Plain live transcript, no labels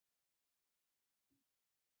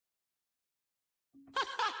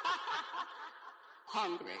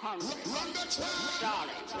hungry. Darling, there's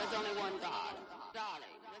only one God.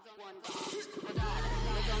 Darling, there's only one God. Darling,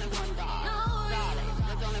 there's only one God. Darling,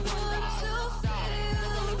 there's only one God. Darling,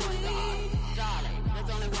 there's only one God. Darling, there's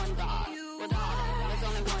only one God. Darling, there's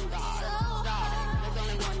only one God. Darling, there's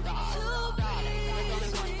only one God. Darling, there's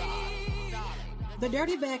only one God. The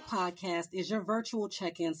Dirty Bag Podcast is your virtual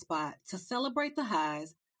check-in spot to celebrate the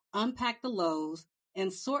highs, unpack the lows,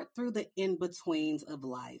 and sort through the in-betweens of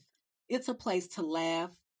life. It's a place to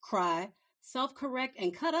laugh, cry, self-correct,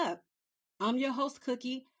 and cut up. I'm your host,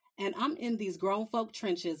 Cookie, and I'm in these grown folk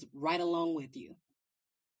trenches right along with you.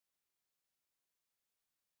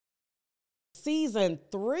 Season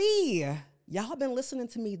 3. Y'all been listening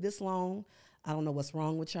to me this long. I don't know what's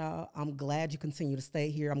wrong with y'all. I'm glad you continue to stay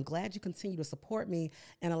here. I'm glad you continue to support me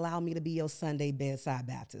and allow me to be your Sunday bedside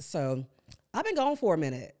Baptist. So I've been gone for a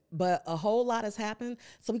minute, but a whole lot has happened.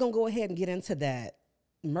 So we're going to go ahead and get into that.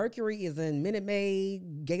 Mercury is in Minute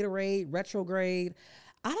Maid, Gatorade, retrograde.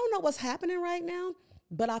 I don't know what's happening right now,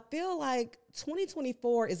 but I feel like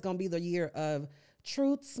 2024 is going to be the year of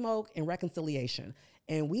truth, smoke, and reconciliation.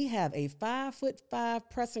 And we have a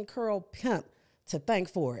 5'5" press and curl pimp to thank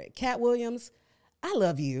for it. Cat Williams, I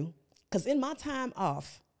love you, because in my time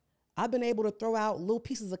off, I've been able to throw out little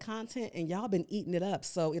pieces of content and y'all been eating it up.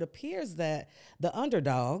 So it appears that the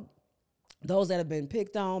underdog, those that have been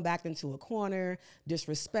picked on, backed into a corner,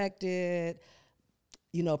 disrespected,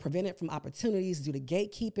 prevented from opportunities due to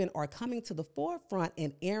gatekeeping, are coming to the forefront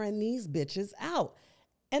and airing these bitches out.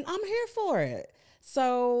 And I'm here for it.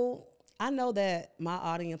 So I know that my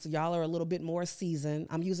audience, y'all are a little bit more seasoned.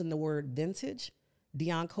 I'm using the word vintage.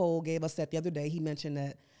 Deion Cole gave us that the other day. He mentioned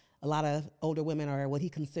that a lot of older women are what he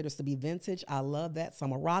considers to be vintage. I love that, so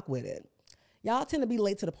I'm going to rock with it. Y'all tend to be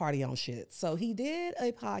late to the party on shit. So he did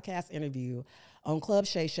a podcast interview on Club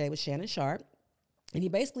Shay Shay with Shannon Sharp, and he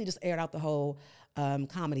basically just aired out the whole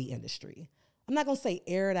comedy industry. I'm not going to say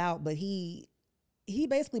air it out, but he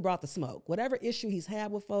basically brought the smoke. Whatever issue he's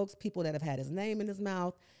had with folks, people that have had his name in his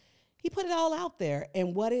mouth, he put it all out there.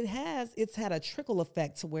 And what it has, it's had a trickle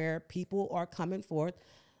effect to where people are coming forth,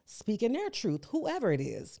 speaking their truth, whoever it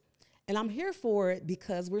is. And I'm here for it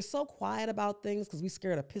because we're so quiet about things because we're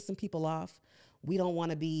scared of pissing people off. We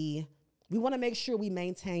want to make sure we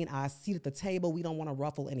maintain our seat at the table. We don't want to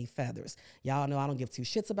ruffle any feathers. Y'all know I don't give two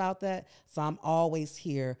shits about that. So I'm always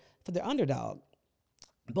here for the underdog.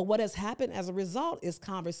 But what has happened as a result is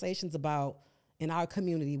conversations about, in our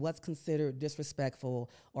community, what's considered disrespectful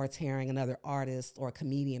or tearing another artist or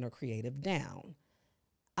comedian or creative down.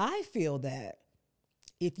 I feel that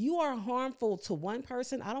if you are harmful to one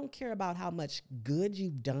person, I don't care about how much good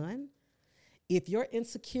you've done. If your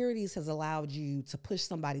insecurities has allowed you to push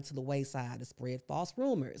somebody to the wayside, to spread false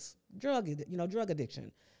rumors, drug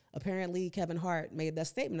addiction. Apparently, Kevin Hart made that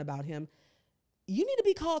statement about him. You need to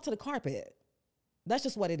be called to the carpet. That's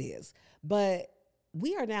just what it is. But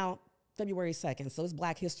we are now February 2nd, so it's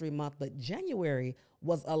Black History Month, but January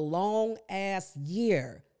was a long-ass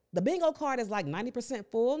year. The bingo card is like 90%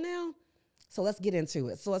 full now. So let's get into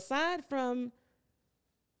it. So aside from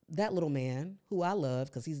that little man, who I love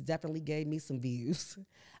because he's definitely gave me some views,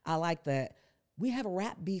 I like that, we have a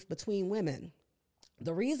rap beef between women.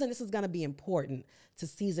 The reason this is going to be important to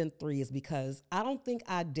season 3 is because I don't think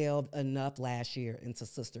I delved enough last year into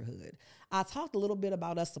sisterhood. I talked a little bit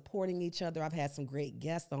about us supporting each other. I've had some great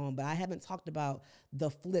guests on, but I haven't talked about the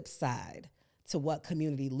flip side to what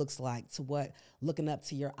community looks like, to what looking up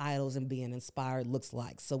to your idols and being inspired looks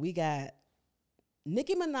like. So we got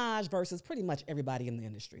Nicki Minaj versus pretty much everybody in the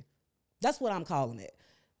industry. That's what I'm calling it.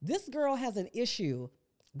 This girl has an issue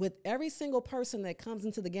with every single person that comes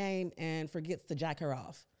into the game and forgets to jack her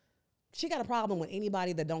off. She got a problem with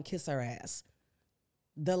anybody that don't kiss her ass.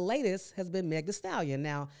 The latest has been Meg Thee Stallion.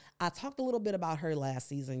 Now, I talked a little bit about her last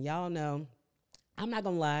season. Y'all know, I'm not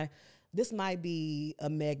gonna lie, this might be a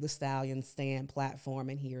Meg Thee Stallion stand platform,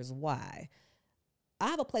 and here's why. I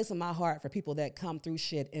have a place in my heart for people that come through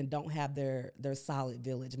shit and don't have their solid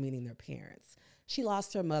village, meaning their parents. She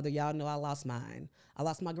lost her mother. Y'all know I lost mine. I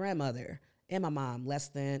lost my grandmother and my mom less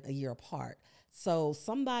than a year apart. So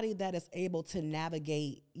somebody that is able to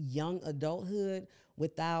navigate young adulthood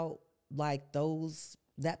without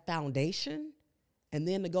that foundation, and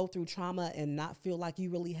then to go through trauma and not feel like you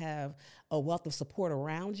really have a wealth of support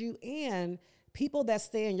around you, and people that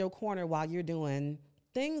stay in your corner while you're doing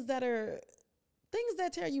things that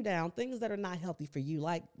tear you down, things that are not healthy for you,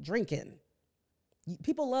 like drinking.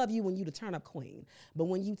 People love you when you the turn up queen. But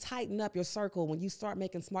when you tighten up your circle, when you start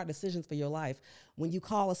making smart decisions for your life, when you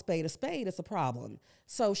call a spade, it's a problem.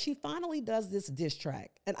 So she finally does this diss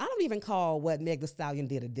track. And I don't even call what Meg Thee Stallion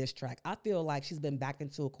did a diss track. I feel like she's been backed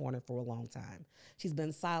into a corner for a long time. She's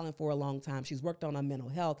been silent for a long time. She's worked on her mental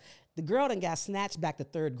health. The girl done got snatched back to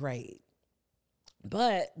third grade.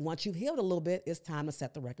 But once you've healed a little bit, it's time to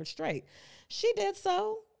set the record straight. She did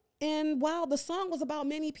so. And while the song was about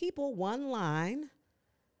many people, one line,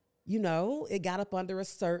 you know, it got up under a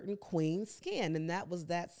certain queen's skin. And that was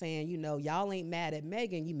that saying, you know, y'all ain't mad at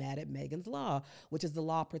Megan, you mad at Megan's Law, which is the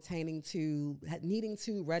law pertaining to needing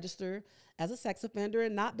to register as a sex offender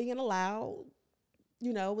and not being allowed,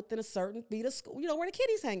 you know, within a certain feet of school, you know, where the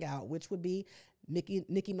kiddies hang out, which would be Nicki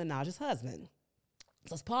Minaj's husband.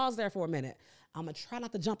 So let's pause there for a minute. I'm going to try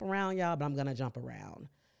not to jump around, y'all, but I'm going to jump around.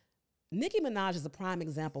 Nicki Minaj is a prime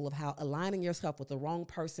example of how aligning yourself with the wrong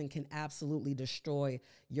person can absolutely destroy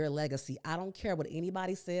your legacy. I don't care what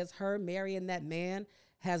anybody says. Her marrying that man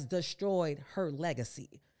has destroyed her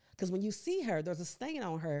legacy. Because when you see her, there's a stain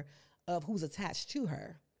on her of who's attached to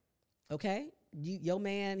her. Okay? Your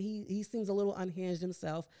man, he seems a little unhinged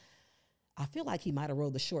himself. I feel like he might have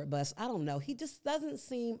rode the short bus. I don't know. He just doesn't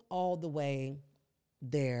seem all the way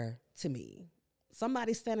there to me.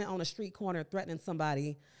 Somebody standing on a street corner threatening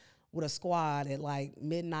somebody with a squad at like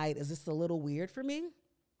midnight is just a little weird for me.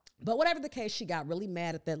 But whatever the case, she got really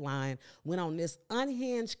mad at that line, went on this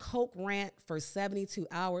unhinged coke rant for 72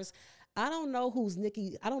 hours. I don't know who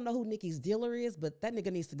Nicki's dealer is, but that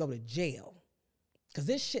nigga needs to go to jail. Cause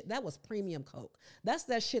this shit, that was premium coke. That's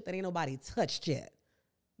that shit that ain't nobody touched yet.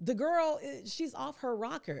 The girl, she's off her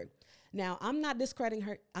rocker. Now, I'm not discrediting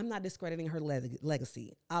her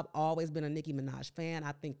legacy. I've always been a Nicki Minaj fan.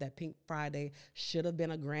 I think that Pink Friday should have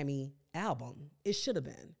been a Grammy album. It should have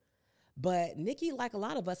been. But Nicki, like a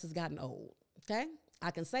lot of us, has gotten old, okay?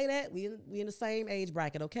 I can say that. We in the same age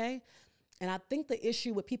bracket, okay? And I think the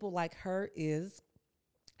issue with people like her is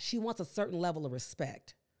she wants a certain level of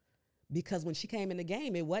respect. Because when she came in the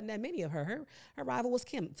game, it wasn't that many of her. Her rival was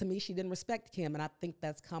Kim. To me, she didn't respect Kim, and I think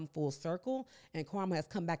that's come full circle, and karma has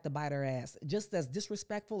come back to bite her ass. Just as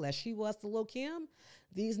disrespectful as she was to Lil' Kim,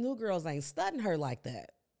 these new girls ain't studying her like that.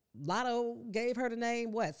 Lotto gave her the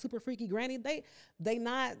name, Super Freaky Granny? They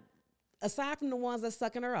not, aside from the ones that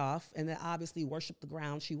sucking her off and that obviously worship the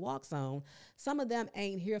ground she walks on, some of them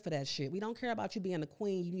ain't here for that shit. We don't care about you being a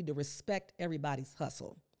queen. You need to respect everybody's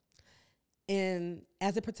hustle. And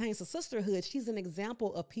as it pertains to sisterhood, she's an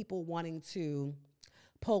example of people wanting to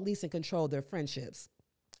police and control their friendships.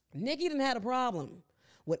 Nicki didn't have a problem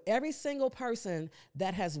with every single person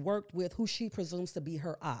that has worked with who she presumes to be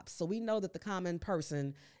her ops. So we know that the common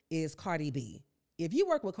person is Cardi B. If you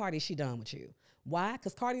work with Cardi, she done with you. Why?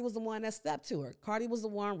 Because Cardi was the one that stepped to her. Cardi was the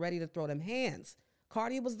one ready to throw them hands.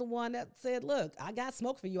 Cardi was the one that said, look, I got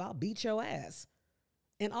smoke for you. I'll beat your ass.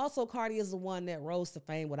 And also, Cardi is the one that rose to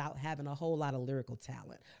fame without having a whole lot of lyrical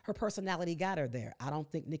talent. Her personality got her there. I don't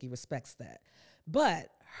think Nicki respects that.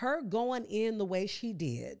 But her going in the way she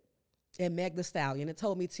did and Meg Thee Stallion, it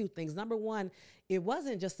told me two things. Number one, it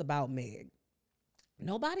wasn't just about Meg.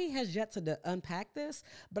 Nobody has yet to unpack this,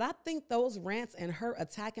 but I think those rants and her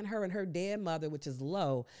attacking her and her dead mother, which is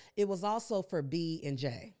low, it was also for B and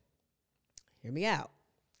J. Hear me out.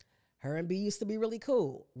 Her and B used to be really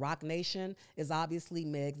cool. Rock Nation is obviously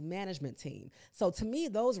Meg's management team. So to me,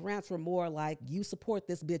 those rants were more like, you support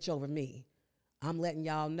this bitch over me. I'm letting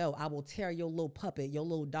y'all know I will tear your little puppet, your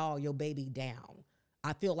little dog, your baby down.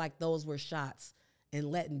 I feel like those were shots and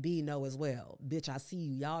letting B know as well. Bitch, I see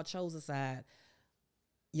you. Y'all chose a side.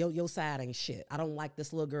 Your side ain't shit. I don't like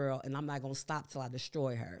this little girl, and I'm not going to stop till I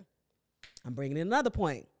destroy her. I'm bringing in another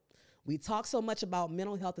point. We talk so much about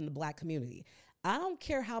mental health in the Black community. I don't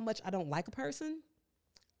care how much I don't like a person.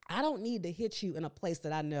 I don't need to hit you in a place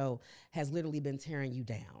that I know has literally been tearing you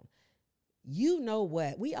down. You know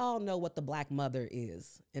what? We all know what the Black mother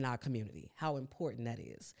is in our community, how important that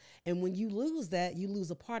is. And when you lose that, you lose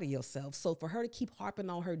a part of yourself. So for her to keep harping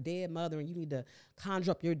on her dead mother and you need to conjure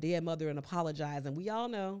up your dead mother and apologize. And we all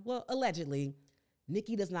know, well, allegedly,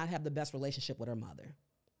 Nicki does not have the best relationship with her mother.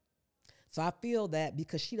 So I feel that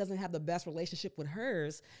because she doesn't have the best relationship with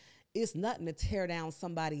hers, it's nothing to tear down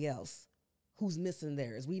somebody else who's missing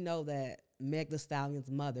theirs. We know that Meg Thee Stallion's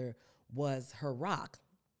mother was her rock.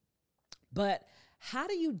 But how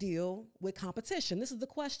do you deal with competition? This is the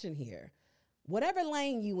question here. Whatever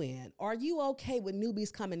lane you in, are you okay with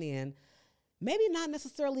newbies coming in, maybe not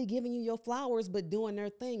necessarily giving you your flowers, but doing their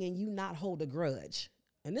thing and you not hold a grudge?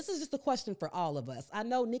 And this is just a question for all of us. I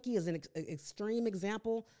know Nicki is an extreme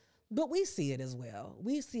example, But we see it as well.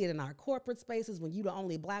 We see it in our corporate spaces when you the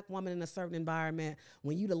only black woman in a certain environment,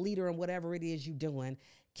 when you the leader in whatever it is you doing.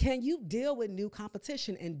 Can you deal with new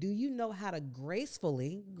competition, and do you know how to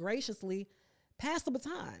graciously pass the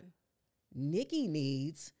baton? Nikki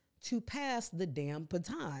needs to pass the damn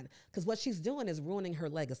baton, because what she's doing is ruining her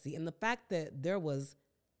legacy. And the fact that there was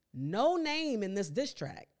no name in this diss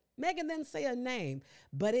track, Megan didn't say a name,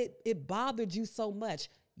 but it bothered you so much.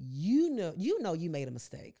 You know you made a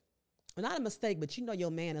mistake. Well, not a mistake, but you know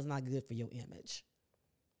your man is not good for your image.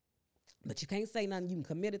 But you can't say nothing. You can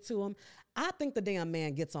commit it to him. I think the damn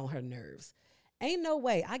man gets on her nerves. Ain't no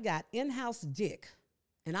way I got in-house dick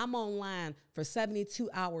and I'm online for 72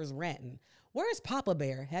 hours ranting. Where's Papa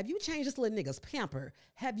Bear? Have you changed this little nigga's pamper?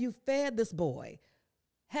 Have you fed this boy?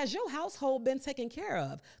 Has your household been taken care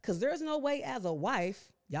of? Because there's no way as a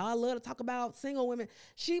wife, y'all love to talk about single women,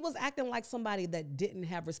 she was acting like somebody that didn't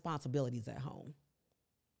have responsibilities at home.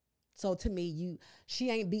 So to me, she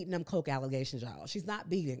ain't beating them coke allegations, y'all. She's not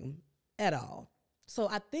beating them at all. So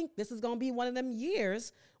I think this is going to be one of them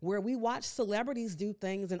years where we watch celebrities do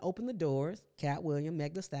things and open the doors, Cat Williams,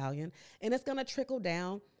 Meg Thee Stallion, and it's going to trickle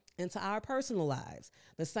down into our personal lives.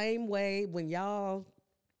 The same way when y'all,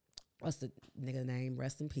 what's the nigga name?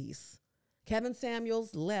 Rest in peace. Kevin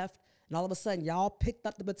Samuels left, and all of a sudden y'all picked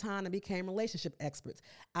up the baton and became relationship experts.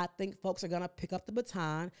 I think folks are going to pick up the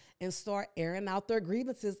baton and start airing out their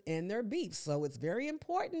grievances and their beefs. So it's very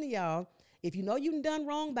important to y'all. If you know you've done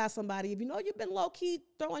wrong by somebody, if you know you've been low-key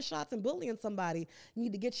throwing shots and bullying somebody, you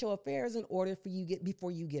need to get your affairs in order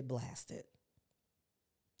before you get blasted.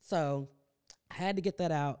 So I had to get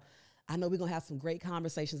that out. I know we're going to have some great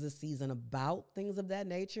conversations this season about things of that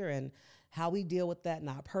nature and how we deal with that in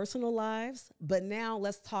our personal lives. But now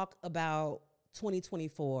let's talk about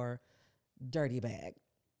 2024 Dirty Bag.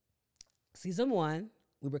 Season 1,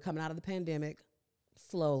 we were coming out of the pandemic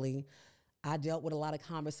slowly. I dealt with a lot of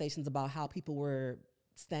conversations about how people were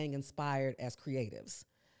staying inspired as creatives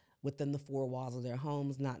within the four walls of their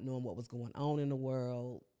homes, not knowing what was going on in the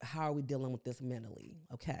world. How are we dealing with this mentally?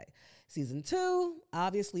 Okay. Season 2,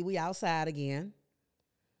 obviously we outside again.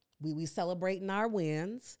 We celebrating our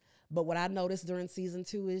wins. But what I noticed during season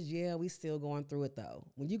 2 is, we still going through it though.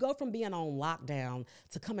 When you go from being on lockdown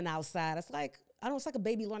to coming outside, it's like a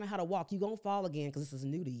baby learning how to walk. You're going to fall again because this is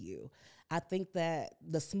new to you. I think that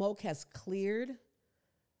the smoke has cleared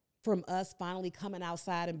from us finally coming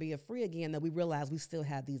outside and being free again, that we realize we still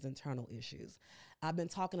have these internal issues. I've been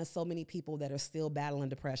talking to so many people that are still battling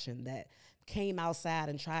depression, that came outside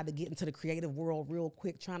and tried to get into the creative world real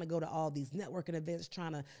quick, trying to go to all these networking events,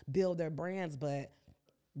 trying to build their brands, but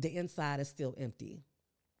the inside is still empty.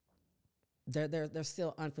 They're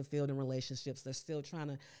still unfulfilled in relationships. They're still trying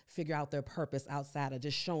to figure out their purpose outside of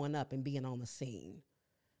just showing up and being on the scene.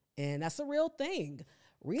 And that's a real thing.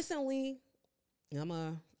 Recently,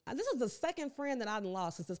 this is the second friend that I've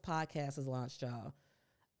lost since this podcast has launched, y'all.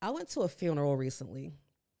 I went to a funeral recently,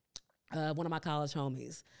 one of my college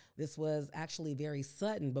homies. This was actually very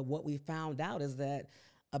sudden, but what we found out is that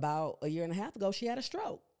about a year and a half ago, she had a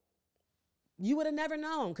stroke. You would have never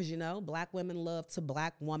known because, black women love to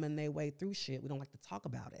black woman their way through shit. We don't like to talk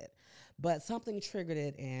about it. But something triggered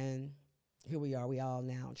it, and here we are. We all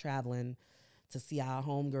now traveling to see our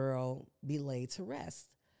homegirl be laid to rest.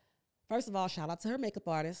 First of all, shout out to her makeup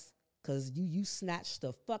artist, because you snatched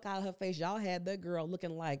the fuck out of her face. Y'all had that girl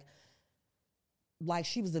looking like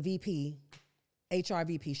she was a VP, HR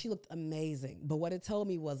VP. She looked amazing. But what it told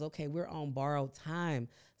me was, okay, we're on borrowed time.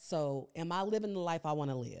 So am I living the life I want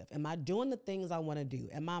to live? Am I doing the things I want to do?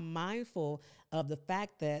 Am I mindful of the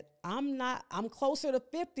fact that I'm closer to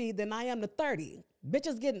 50 than I am to 30?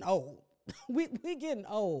 Bitches getting old. we getting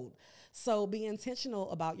old. So be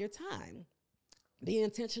intentional about your time. Be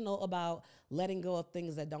intentional about letting go of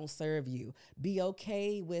things that don't serve you. Be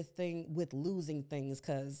okay with losing things,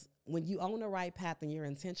 because when you own the right path and you're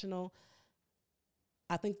intentional,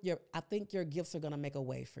 I think your gifts are going to make a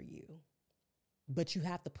way for you. But you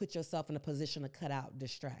have to put yourself in a position to cut out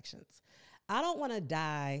distractions. I don't want to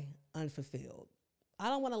die unfulfilled. I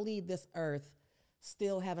don't want to leave this earth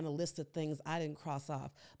still having a list of things I didn't cross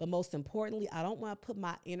off. But most importantly, I don't want to put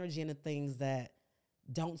my energy into things that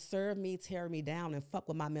don't serve me, tear me down, and fuck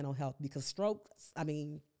with my mental health, because strokes,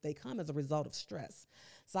 they come as a result of stress.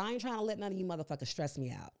 So I ain't trying to let none of you motherfuckers stress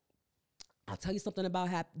me out. I'll tell you something about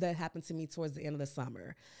that happened to me towards the end of the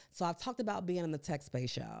summer. So I've talked about being in the tech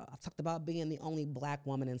space, y'all. I've talked about being the only black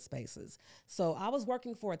woman in spaces. So I was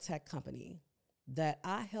working for a tech company that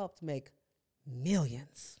I helped make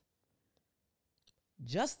millions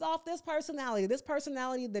just off this personality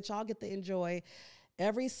that y'all get to enjoy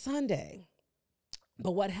every Sunday.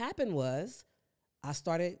 But what happened was I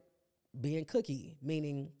started being cookie,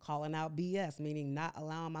 meaning calling out BS, meaning not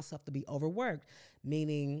allowing myself to be overworked,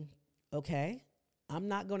 meaning, okay, I'm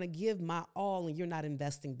not going to give my all and you're not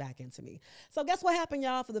investing back into me. So guess what happened,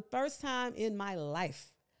 y'all? For the first time in my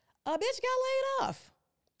life, a bitch got laid off.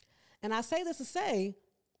 And I say this to say,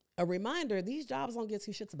 a reminder, these jobs don't give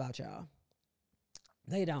two shits about y'all.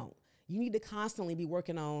 They don't. You need to constantly be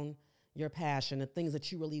working on your passion, the things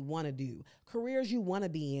that you really want to do, careers you want to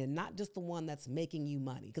be in, not just the one that's making you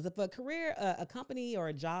money. Because if a career, a company or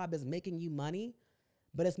a job is making you money,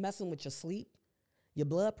 but it's messing with your sleep, your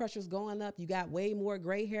blood pressure's going up, you got way more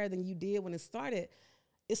gray hair than you did when it started,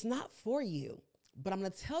 it's not for you. But I'm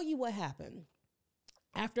going to tell you what happened.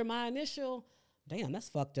 After my initial, damn, that's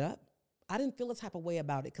fucked up, I didn't feel a type of way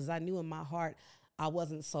about it because I knew in my heart I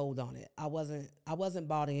wasn't sold on it. I wasn't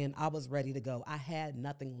bought in. I was ready to go. I had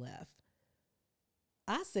nothing left.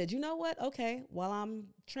 I said, you know what? Okay, while I'm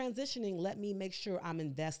transitioning, let me make sure I'm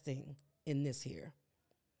investing in this here.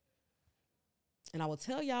 And I will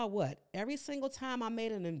tell y'all what, every single time I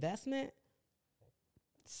made an investment,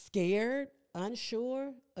 scared,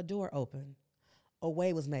 unsure, a door opened. A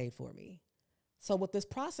way was made for me. So what this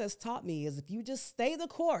process taught me is if you just stay the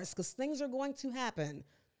course, because things are going to happen,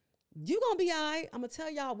 you're going to be all right. I'm going to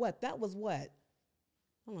tell y'all what, that was what?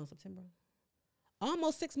 Hold on, September.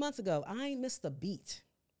 Almost 6 months ago, I ain't missed a beat.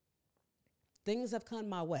 Things have come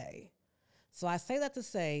my way. So I say that to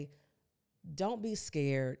say, don't be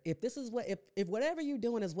scared. If this is if whatever you're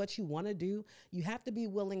doing is what you want to do, you have to be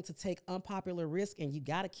willing to take unpopular risk and you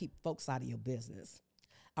got to keep folks out of your business.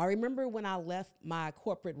 I remember when I left my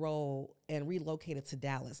corporate role and relocated to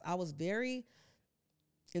Dallas, I was very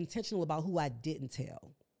intentional about who I didn't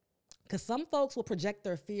tell. Because some folks will project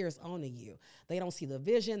their fears onto you. They don't see the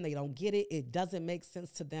vision. They don't get it. It doesn't make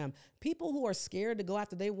sense to them. People who are scared to go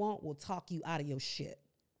after they want will talk you out of your shit.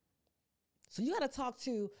 So you got to talk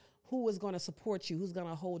to who is going to support you, who's going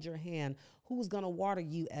to hold your hand, who's going to water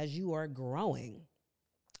you as you are growing.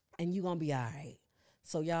 And you're going to be all right.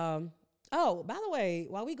 So y'all, oh, by the way,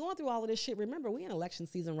 while we going through all of this shit, remember, we in election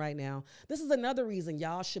season right now. This is another reason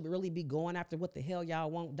y'all should really be going after what the hell y'all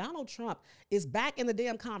want. Donald Trump is back in the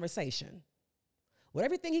damn conversation. With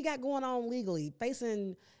everything he got going on legally,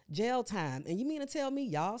 facing jail time. And you mean to tell me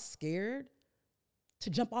y'all scared to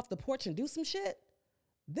jump off the porch and do some shit?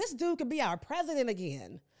 This dude could be our president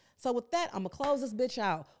again. So with that, I'm going to close this bitch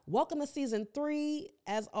out. Welcome to season 3.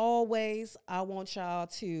 As always, I want y'all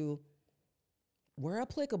to, where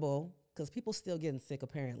applicable, because people still getting sick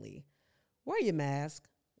apparently, wear your mask,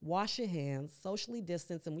 wash your hands, socially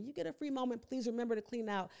distance, and when you get a free moment, please remember to clean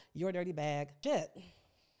out your dirty bag. Shit.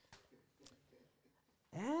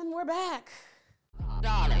 And we're back.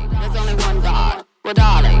 Darling, there's only one God. Well,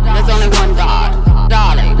 darling, there's only one God.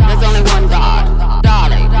 Darling, there's only one God.